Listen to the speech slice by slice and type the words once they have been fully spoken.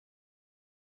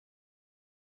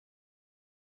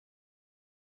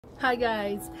Hi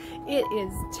guys, it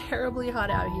is terribly hot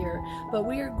out here, but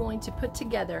we are going to put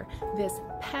together this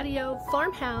patio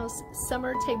farmhouse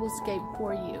summer tablescape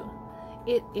for you.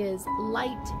 It is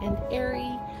light and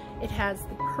airy. It has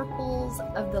the purples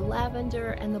of the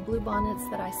lavender and the bluebonnets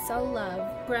that I so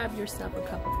love. Grab yourself a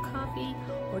cup of coffee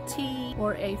or tea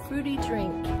or a fruity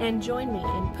drink and join me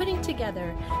in putting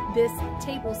together this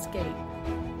tablescape.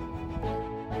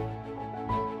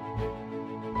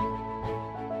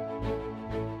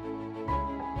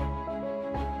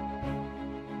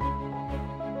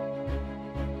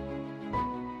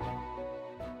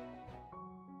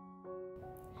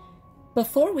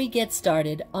 Before we get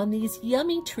started on these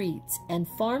yummy treats and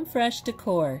farm fresh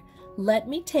decor, let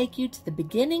me take you to the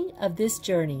beginning of this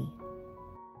journey.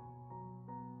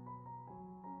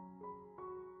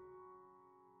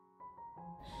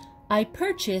 I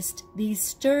purchased these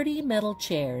sturdy metal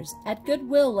chairs at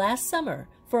Goodwill last summer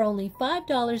for only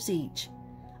 $5 each.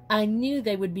 I knew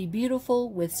they would be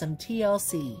beautiful with some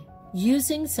TLC.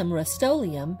 Using some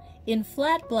Rust-Oleum in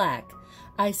flat black,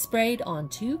 I sprayed on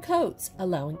 2 coats,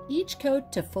 allowing each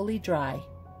coat to fully dry.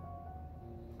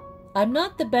 I'm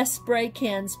not the best spray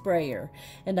can sprayer,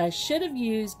 and I should have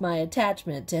used my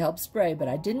attachment to help spray, but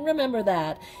I didn't remember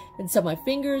that, and so my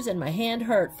fingers and my hand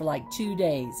hurt for like 2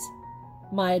 days.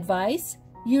 My advice?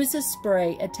 Use a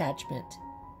spray attachment.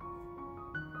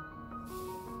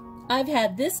 I've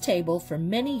had this table for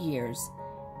many years,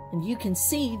 and you can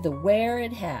see the wear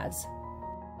it has.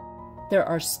 There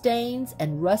are stains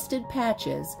and rusted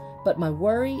patches, but my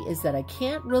worry is that I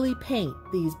can't really paint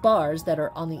these bars that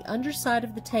are on the underside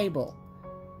of the table.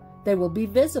 They will be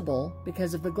visible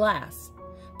because of the glass,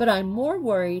 but I'm more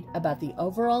worried about the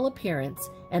overall appearance,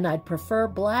 and I'd prefer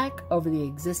black over the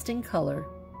existing color.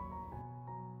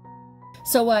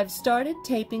 So I've started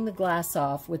taping the glass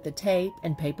off with the tape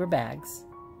and paper bags.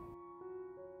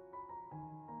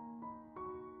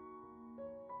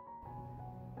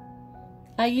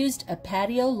 I used a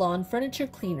patio lawn furniture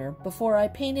cleaner before I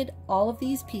painted all of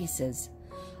these pieces.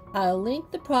 I'll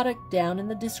link the product down in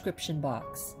the description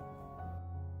box.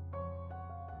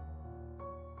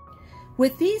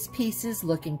 With these pieces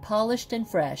looking polished and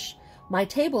fresh, my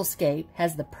tablescape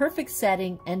has the perfect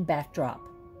setting and backdrop.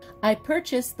 I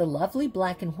purchased the lovely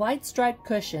black and white striped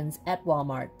cushions at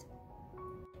Walmart.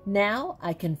 Now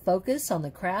I can focus on the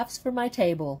crafts for my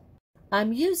table.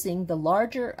 I'm using the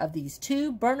larger of these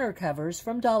 2 burner covers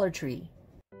from Dollar Tree.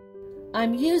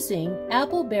 I'm using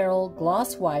apple barrel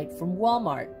gloss white from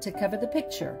Walmart to cover the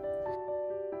picture.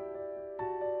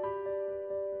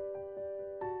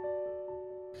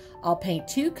 I'll paint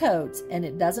 2 coats and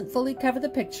it doesn't fully cover the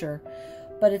picture,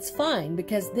 but it's fine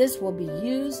because this will be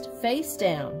used face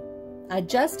down. I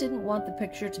just didn't want the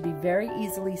picture to be very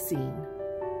easily seen.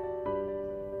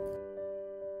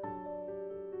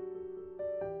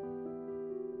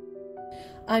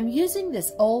 I'm using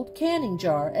this old canning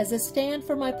jar as a stand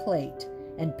for my plate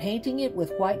and painting it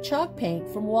with white chalk paint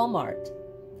from Walmart.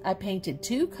 I painted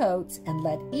 2 coats and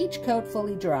let each coat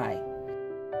fully dry.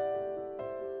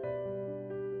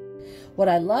 What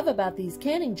I love about these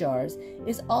canning jars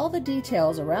is all the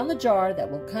details around the jar that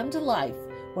will come to life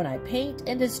when I paint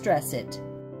and distress it.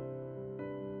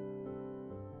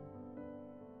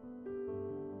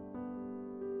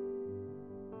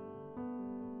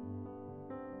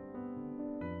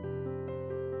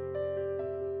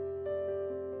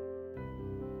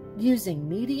 Using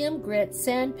medium grit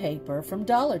sandpaper from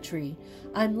Dollar Tree,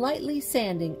 I'm lightly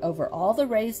sanding over all the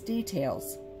raised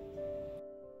details.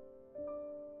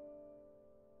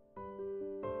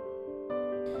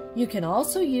 You can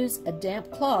also use a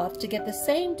damp cloth to get the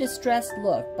same distressed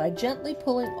look by gently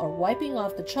pulling or wiping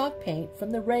off the chalk paint from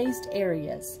the raised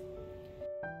areas.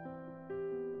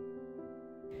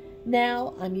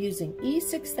 Now I'm using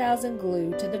E6000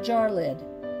 glue to the jar lid.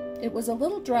 It was a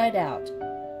little dried out,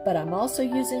 but I'm also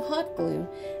using hot glue,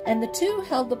 and the 2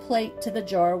 held the plate to the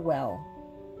jar well.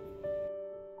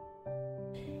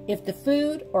 If the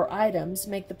food or items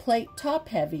make the plate top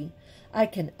heavy, I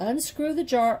can unscrew the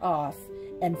jar off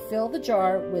and fill the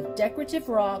jar with decorative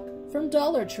rock from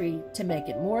Dollar Tree to make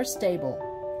it more stable.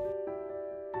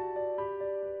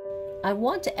 I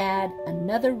want to add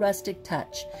another rustic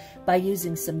touch by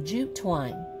using some jute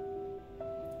twine.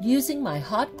 Using my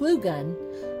hot glue gun,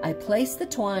 I place the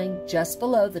twine just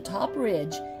below the top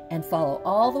ridge and follow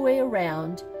all the way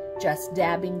around, just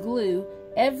dabbing glue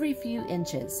every few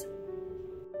inches.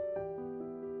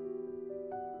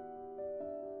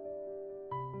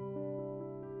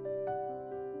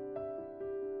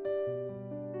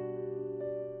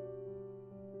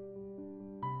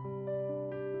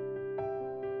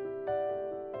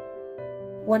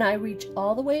 When I reach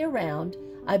all the way around,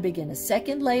 I begin a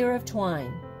second layer of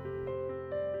twine.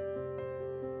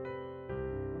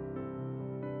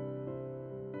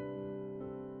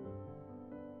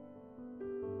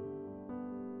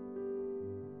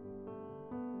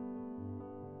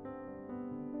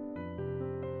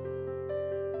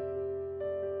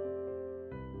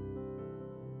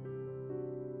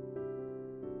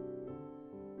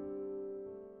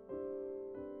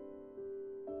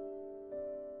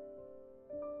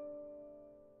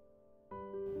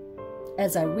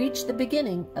 As I reach the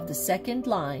beginning of the second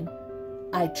line,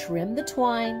 I trim the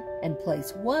twine and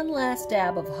place one last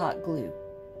dab of hot glue.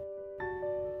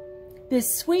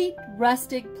 This sweet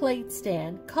rustic plate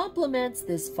stand complements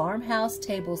this farmhouse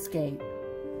tablescape.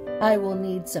 I will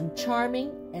need some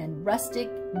charming and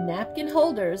rustic napkin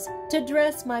holders to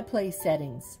dress my place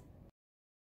settings.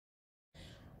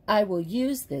 I will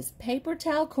use this paper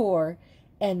towel core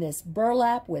and this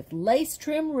burlap with lace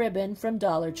trim ribbon from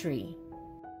Dollar Tree.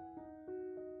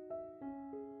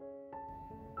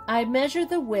 I measure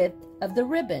the width of the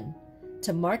ribbon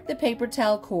to mark the paper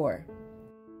towel core.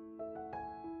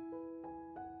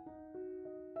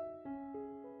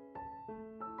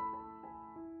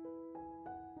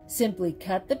 Simply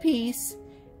cut the piece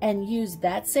and use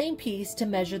that same piece to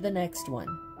measure the next one.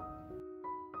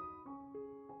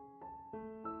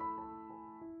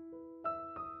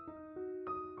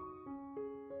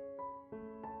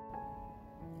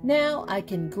 Now I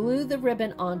can glue the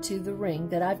ribbon onto the ring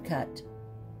that I've cut.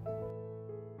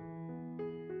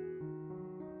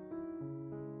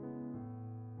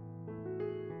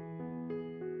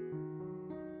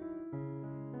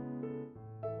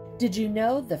 Did you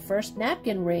know the first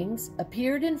napkin rings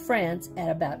appeared in France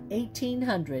at about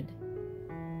 1800?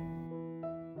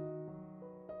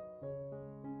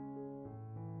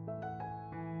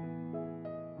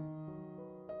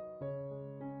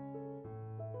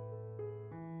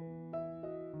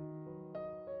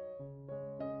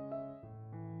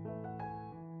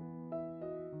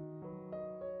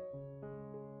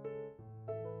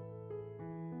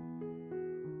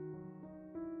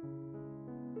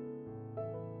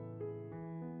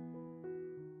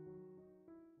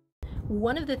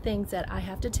 One of the things that I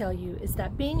have to tell you is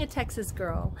that being a Texas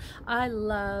girl, I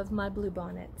love my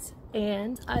bluebonnets,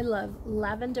 and I love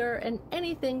lavender and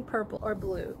anything purple or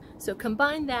blue. So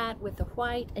combine that with the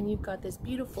white and you've got this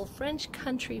beautiful French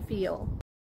country feel.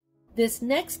 This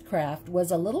next craft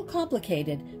was a little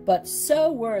complicated, but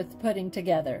so worth putting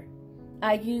together.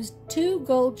 I used 2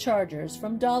 gold chargers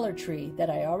from Dollar Tree that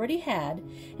I already had,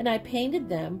 and I painted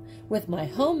them with my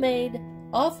homemade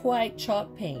off-white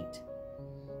chalk paint.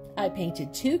 I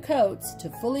painted 2 coats to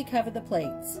fully cover the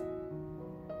plates.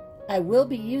 I will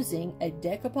be using a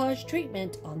decoupage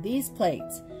treatment on these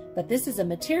plates, but this is a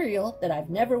material that I've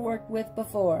never worked with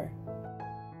before.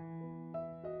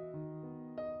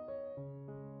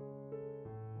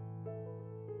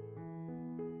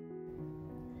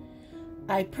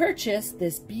 I purchased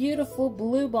this beautiful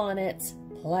Bluebonnets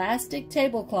plastic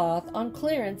tablecloth on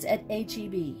clearance at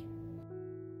H-E-B.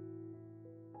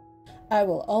 I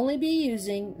will only be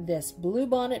using this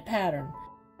bluebonnet pattern.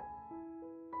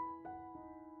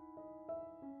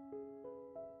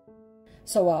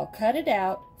 So I'll cut it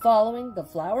out following the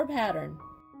flower pattern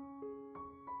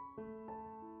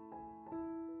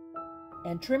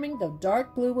and trimming the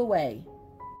dark blue away.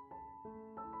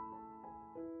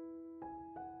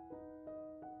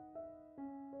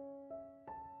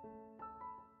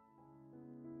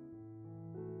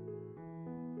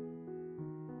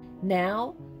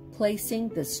 Now, placing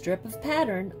the strip of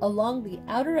pattern along the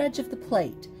outer edge of the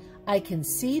plate, I can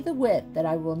see the width that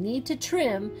I will need to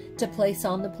trim to place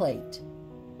on the plate.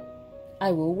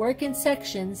 I will work in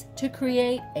sections to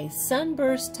create a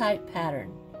sunburst type pattern.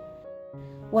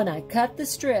 When I cut the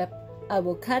strip, I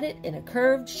will cut it in a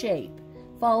curved shape,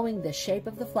 following the shape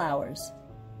of the flowers.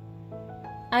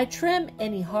 I trim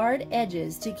any hard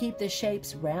edges to keep the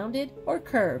shapes rounded or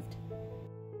curved.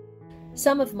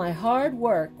 Some of my hard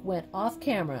work went off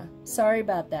camera. Sorry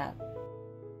about that.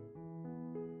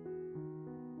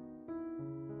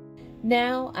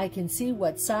 Now I can see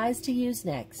what size to use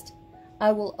next.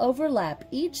 I will overlap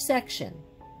each section.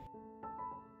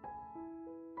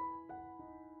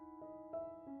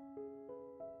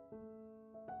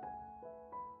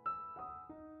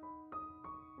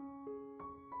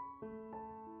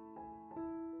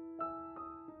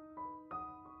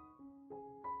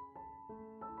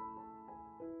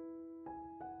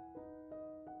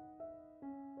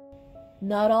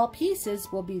 Not all pieces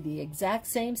will be the exact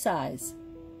same size.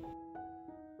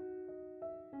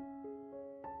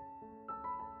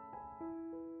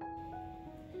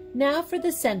 Now for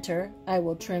the center, I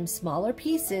will trim smaller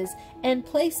pieces and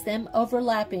place them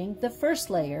overlapping the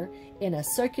first layer in a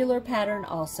circular pattern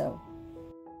also.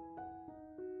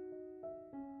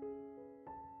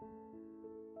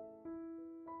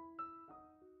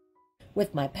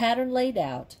 With my pattern laid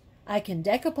out, I can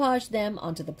decoupage them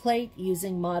onto the plate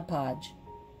using Mod Podge.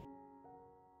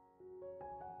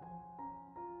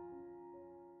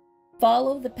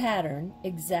 Follow the pattern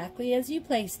exactly as you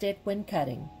placed it when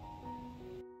cutting.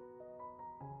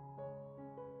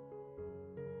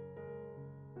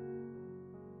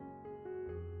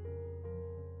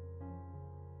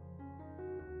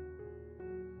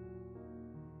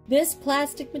 This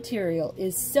plastic material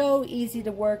is so easy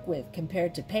to work with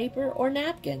compared to paper or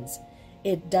napkins.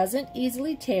 It doesn't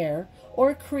easily tear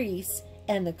or crease,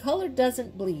 and the color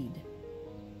doesn't bleed.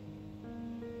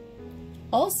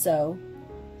 Also,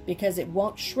 because it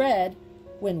won't shred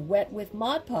when wet with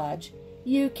Mod Podge,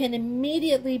 you can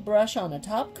immediately brush on a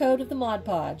top coat of the Mod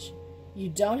Podge. You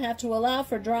don't have to allow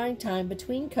for drying time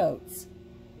between coats.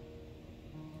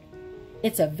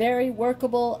 It's a very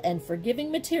workable and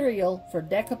forgiving material for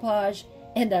decoupage,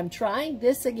 and I'm trying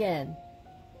this again.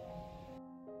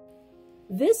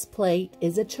 This plate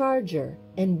is a charger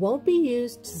and won't be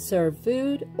used to serve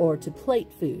food or to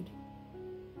plate food.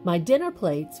 My dinner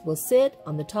plates will sit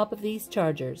on the top of these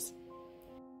chargers.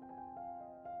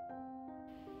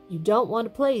 You don't want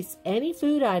to place any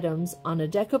food items on a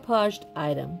decoupaged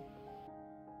item.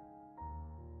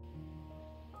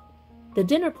 The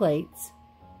dinner plates,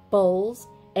 bowls,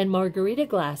 and margarita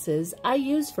glasses I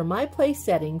use for my place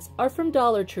settings are from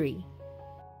Dollar Tree.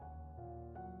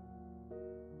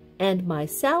 And my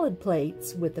salad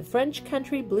plates with the French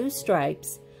country blue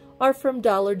stripes are from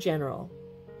Dollar General.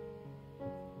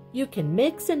 You can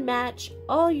mix and match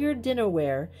all your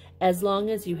dinnerware as long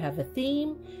as you have a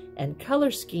theme and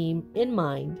color scheme in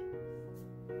mind.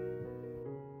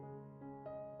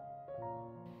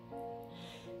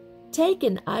 Take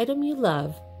an item you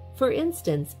love, for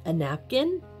instance, a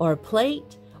napkin or a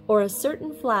plate or a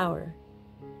certain flower,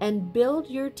 and build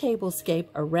your tablescape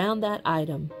around that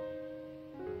item.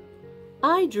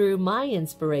 I drew my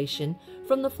inspiration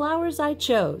from the flowers I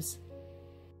chose.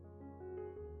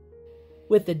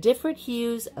 With the different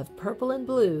hues of purple and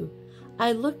blue,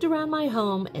 I looked around my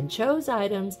home and chose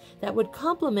items that would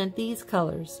complement these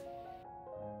colors.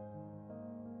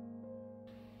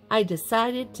 I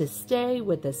decided to stay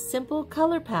with a simple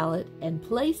color palette and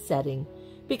place setting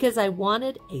because I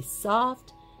wanted a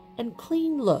soft and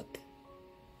clean look.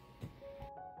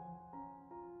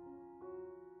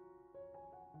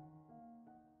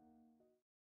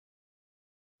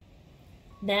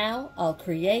 Now I'll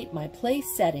create my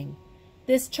place setting.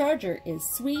 This charger is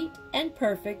sweet and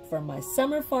perfect for my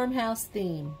summer farmhouse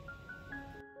theme.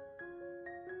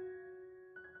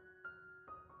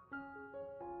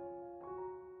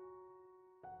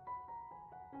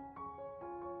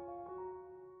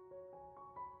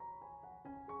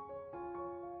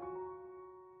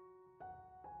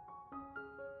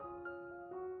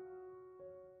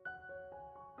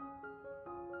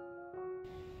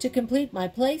 To complete my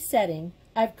place setting,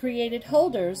 I've created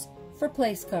holders for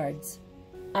place cards.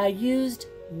 I used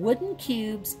wooden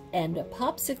cubes and a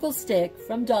popsicle stick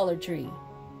from Dollar Tree.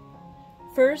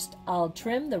 First, I'll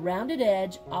trim the rounded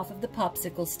edge off of the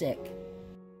popsicle stick.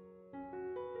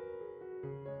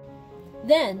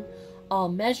 Then, I'll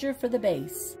measure for the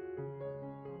base.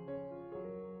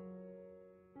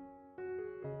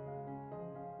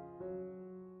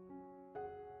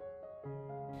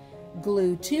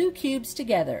 Glue 2 cubes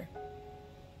together.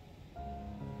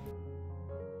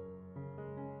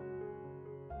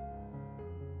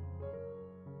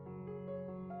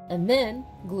 And then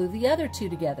glue the other 2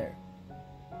 together.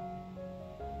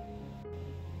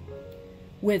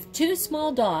 With 2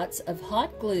 small dots of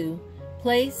hot glue,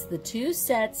 place the 2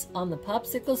 sets on the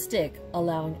popsicle stick,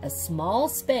 allowing a small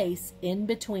space in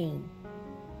between.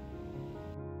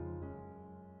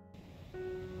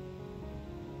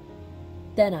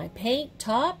 Then I paint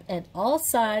top and all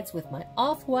sides with my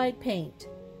off-white paint.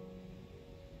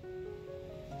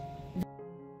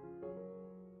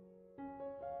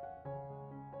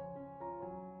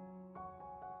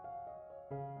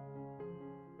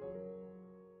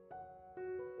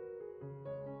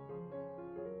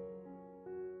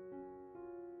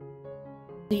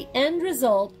 The end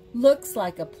result looks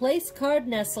like a place card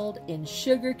nestled in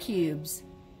sugar cubes.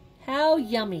 How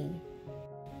yummy!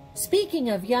 Speaking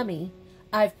of yummy,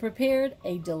 I've prepared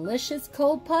a delicious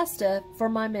cold pasta for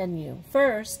my menu.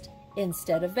 First,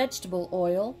 instead of vegetable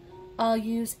oil, I'll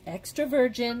use extra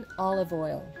virgin olive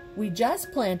oil. We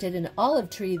just planted an olive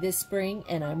tree this spring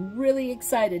and I'm really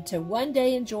excited to one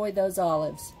day enjoy those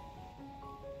olives.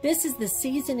 This is the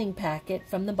seasoning packet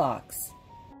from the box.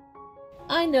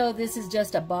 I know this is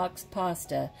just a boxed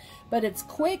pasta, but it's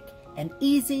quick and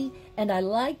easy, and I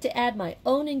like to add my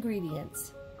own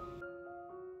ingredients.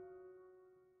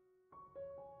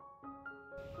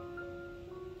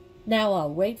 Now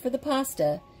I'll wait for the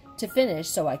pasta to finish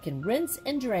so I can rinse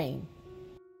and drain.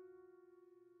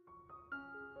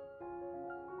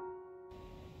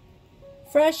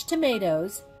 Fresh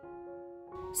tomatoes,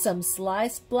 some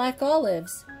sliced black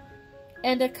olives,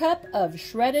 and a cup of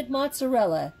shredded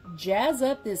mozzarella jazz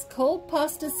up this cold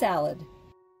pasta salad.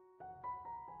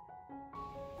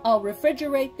 I'll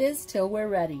refrigerate this till we're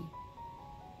ready.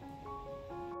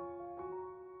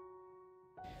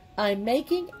 I'm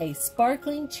making a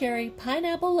sparkling cherry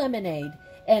pineapple lemonade,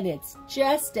 and it's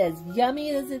just as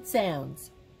yummy as it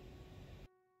sounds.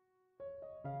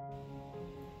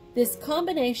 This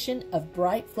combination of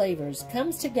bright flavors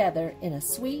comes together in a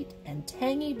sweet and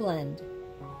tangy blend.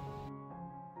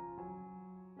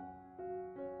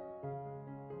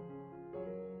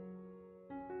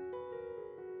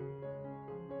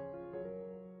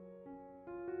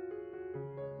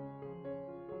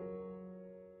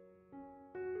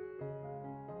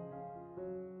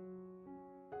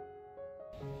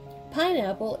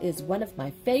 Pineapple is one of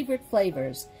my favorite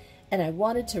flavors, and I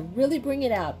wanted to really bring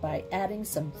it out by adding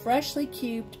some freshly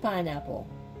cubed pineapple.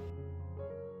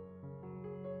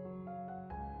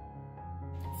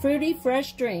 Fruity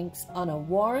fresh drinks on a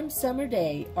warm summer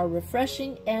day are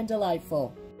refreshing and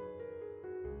delightful.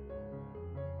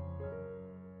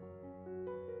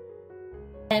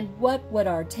 And what would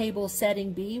our table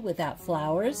setting be without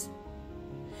flowers?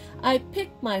 I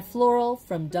picked my floral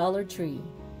from Dollar Tree,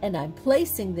 and I'm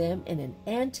placing them in an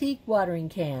antique watering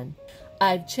can.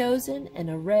 I've chosen an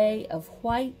array of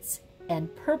whites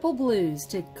and purple blues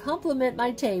to complement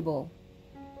my table.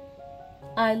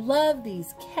 I love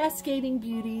these cascading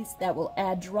beauties that will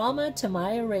add drama to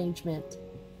my arrangement.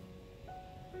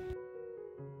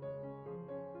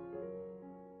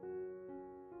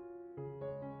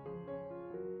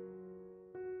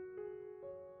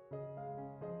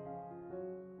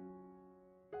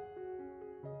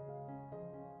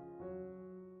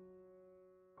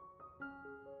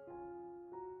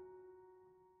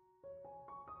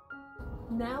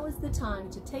 Now is the time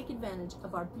to take advantage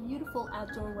of our beautiful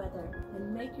outdoor weather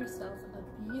and make yourself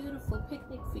a beautiful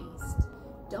picnic feast.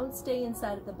 Don't stay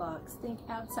inside of the box, think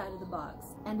outside of the box.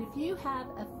 And if you have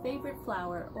a favorite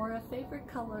flower or a favorite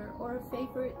color or a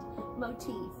favorite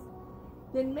motif,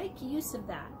 then make use of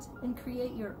that and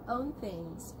create your own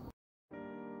things.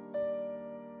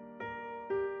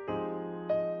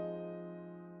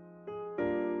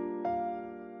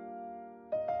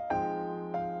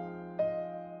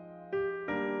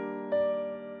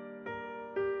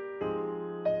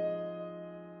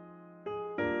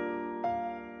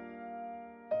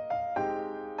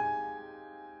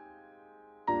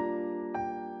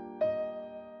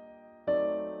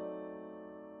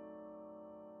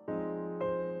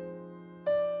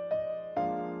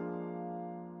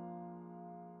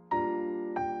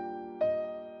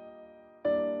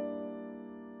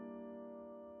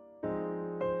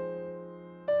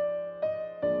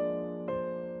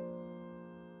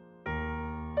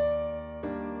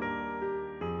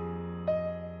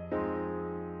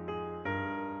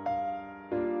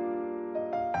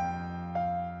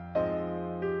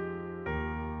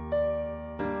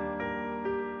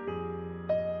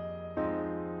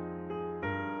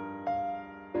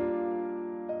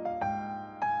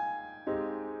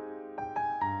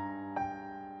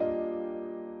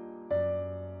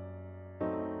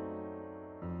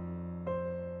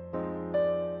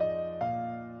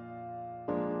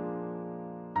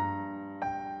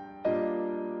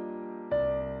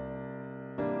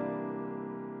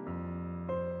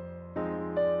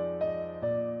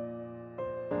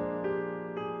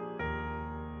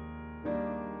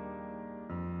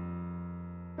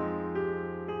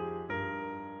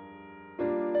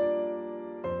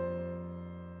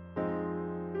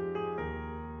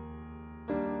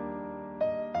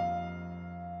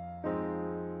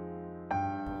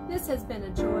 This has been a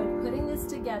joy putting this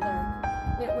together.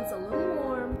 It was a little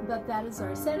warm, but that is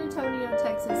our San Antonio,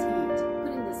 Texas heat.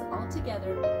 Putting this all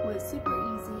together was super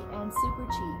easy and super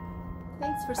cheap.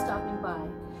 Thanks for stopping by.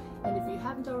 And if you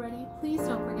haven't already, please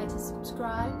don't forget to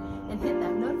subscribe and hit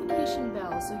that notification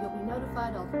bell so you'll be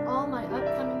notified of all my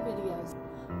upcoming videos.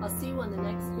 I'll see you on the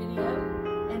next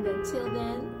video, and until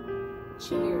then,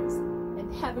 cheers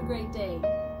and have a great day.